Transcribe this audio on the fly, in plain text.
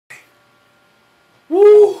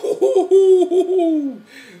Woo!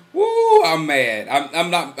 Woo! I'm mad.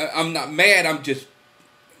 I'm not mad. I'm just.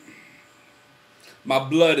 My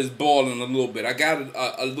blood is boiling a little bit. I got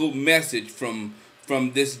a little message from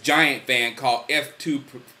this Giant fan called F2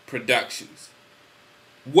 Productions.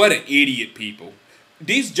 What an idiot, people.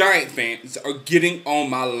 These Giant fans are getting on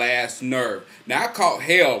my last nerve. Now, I caught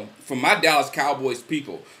hell from my Dallas Cowboys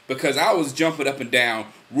people because I was jumping up and down,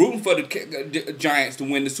 rooting for the Giants to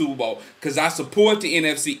win the Super Bowl because I support the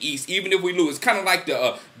NFC East, even if we lose. It's kind of like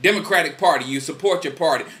the Democratic Party. You support your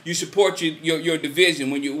party. You support your division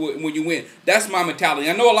when you win. That's my mentality.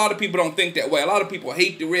 I know a lot of people don't think that way. A lot of people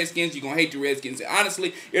hate the Redskins. You're going to hate the Redskins.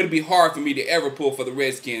 Honestly, it'll be hard for me to ever pull for the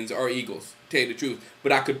Redskins or Eagles. Tell you the truth,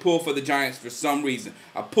 but I could pull for the Giants for some reason.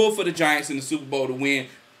 I pulled for the Giants in the Super Bowl to win.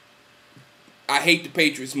 I hate the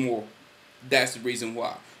Patriots more. That's the reason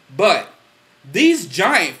why. But these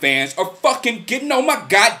Giant fans are fucking getting on my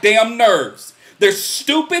goddamn nerves. They're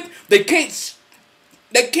stupid. They can't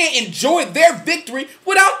enjoy their victory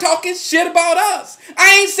without talking shit about us.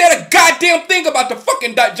 I ain't said a goddamn thing about the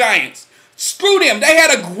fucking Giants. Screw them. They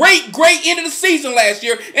had a great end of the season last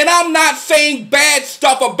year, and I'm not saying bad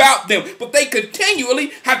stuff about them, but they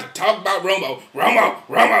continually have to talk about Romo,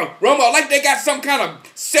 like they got some kind of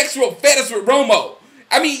sexual fetish with Romo.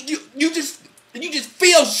 I mean, you just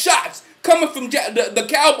feel shots coming from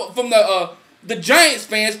the Giants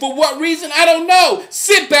fans. For what reason? I don't know.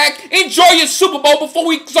 Sit back, enjoy your Super Bowl before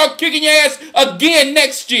we start kicking your ass again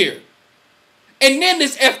next year. And then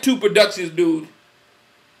this F2 Productions dude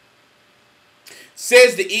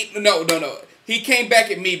says no. He came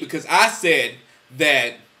back at me because I said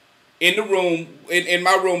that in the room, in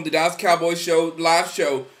my room, the Dallas Cowboys show, live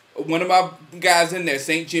show, one of my guys in there,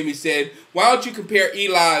 St. Jimmy, said, why don't you compare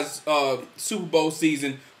Eli's Super Bowl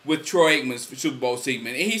season with Troy Aikman's Super Bowl season?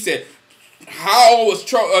 And he said, how old was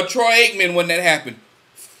Troy Aikman when that happened?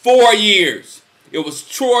 4 years. It was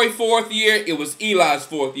Troy's 4th year. It was Eli's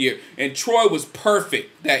 4th year. And Troy was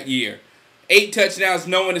perfect that year. 8 touchdowns,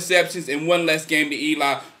 no interceptions, and 1 less game to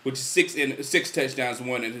Eli, which is 6 touchdowns and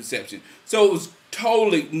 1 interception. So it was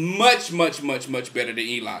totally much better than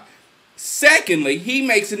Eli. Secondly, he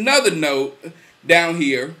makes another note down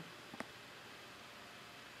here.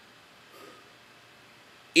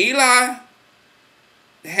 Eli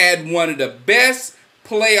had one of the best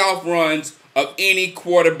playoff runs of any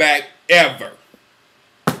quarterback ever.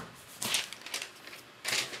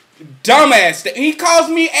 Dumbass. He calls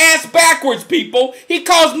me ass backwards, people. He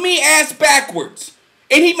calls me ass backwards.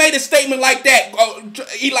 And he made a statement like that,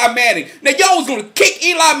 Eli Manning. Now, y'all was going to kick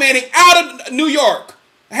Eli Manning out of New York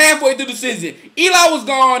halfway through the season. Eli was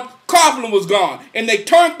gone. Coughlin was gone. And they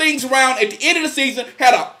turned things around at the end of the season,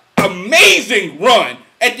 had an amazing run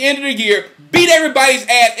at the end of the year, beat everybody's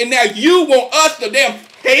ass, and now you want us to damn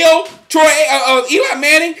hell Eli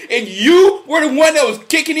Manning, and you were the one that was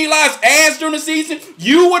kicking Eli's ass during the season.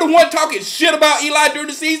 You were the one talking shit about Eli during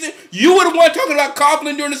the season. You were the one talking about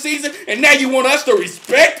Coughlin during the season, and now you want us to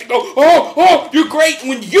respect and go, oh, you're great,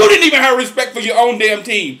 when you didn't even have respect for your own damn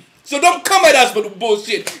team. So don't come at us with the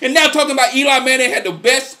bullshit. And now talking about Eli Manning had the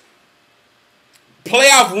best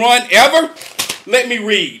playoff run ever. Let me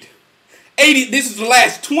read. This is the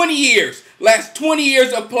last 20 years. Last 20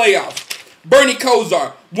 years of playoffs. Bernie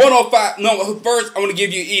Kosar, 105. No, first I want to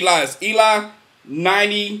give you Eli's. Eli,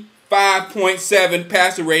 95.7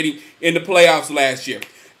 passer rating in the playoffs last year.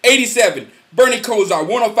 87, Bernie Kosar,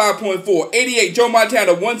 105.4. 88, Joe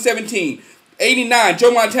Montana, 117. 89,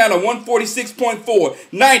 Joe Montana, 146.4.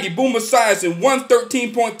 90, Boomer Esiason,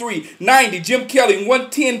 113.3. 90, Jim Kelly,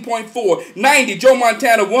 110.4. 90, Joe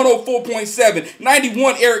Montana, 104.7.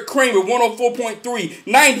 91, Eric Kramer, 104.3.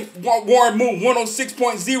 90, Warren Moon,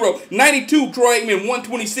 106.0. 92, Troy Aikman,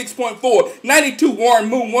 126.4. 92, Warren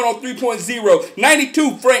Moon, 103.0.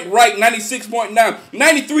 92, Frank Wright, 96.9.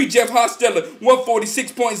 93, Jeff Hostetler,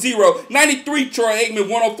 146.0. 93, Troy Aikman,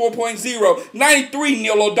 104.0. 93,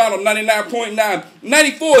 Neil O'Donnell, 99.9.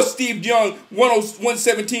 94, Steve Young,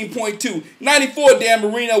 117.2. 94, Dan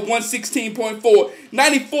Marino, 116.4.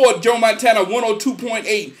 94, Joe Montana,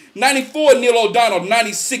 102.8. 94, Neil O'Donnell,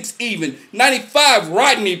 96 even. 95,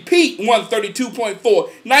 Rodney Peete, 132.4.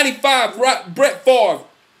 95, Brett Favre,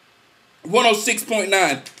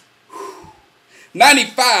 106.9.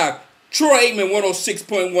 95, Troy Aikman,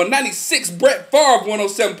 106.1. 96, Brett Favre,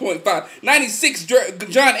 107.5. 96,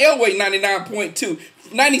 John Elway, 99.2.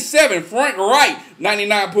 97, Frank Wright,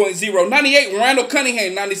 99.0. 98, Randall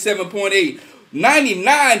Cunningham, 97.8.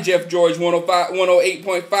 99, Jeff George,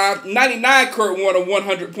 108.5. 99, Kurt Warner,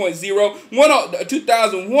 100.0.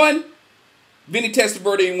 2001, Vinny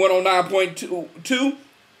Testaverde, 109.2.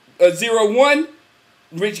 01,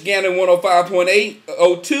 Rich Gannon,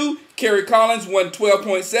 105.8. 02, Kerry Collins,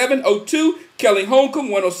 112.7. 02, Kelly Holcomb,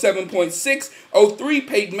 107.6. 03,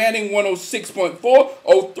 Peyton Manning,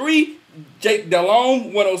 106.4. 03, Jake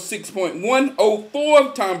Delhomme, 106.1.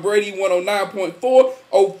 04, Tom Brady,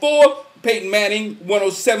 109.4. 04, Peyton Manning,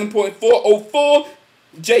 107.4. 04,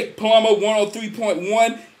 Jake Plummer,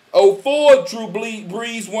 103.1. 04, Drew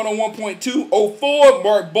Brees, 101.2. 04,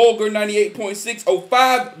 Mark Bulger, 98.6.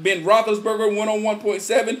 05, Ben Roethlisberger,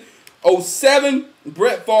 101.7. 07,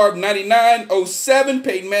 Brett Favre, 99. 07,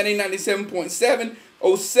 Peyton Manning, 97.7.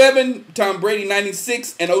 07, Tom Brady,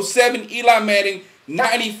 96. And 07, Eli Manning,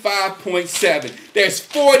 95.7. There's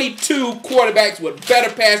 42 quarterbacks with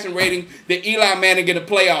better passing rating than Eli Manning in the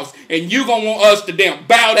playoffs. And you gonna want us to damn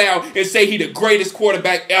bow down and say he the greatest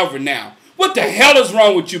quarterback ever now. What the hell is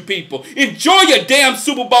wrong with you people? Enjoy your damn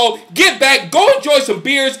Super Bowl. Get back. Go enjoy some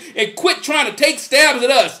beers and quit trying to take stabs at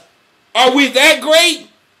us. Are we that great?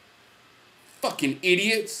 Fucking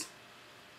idiots.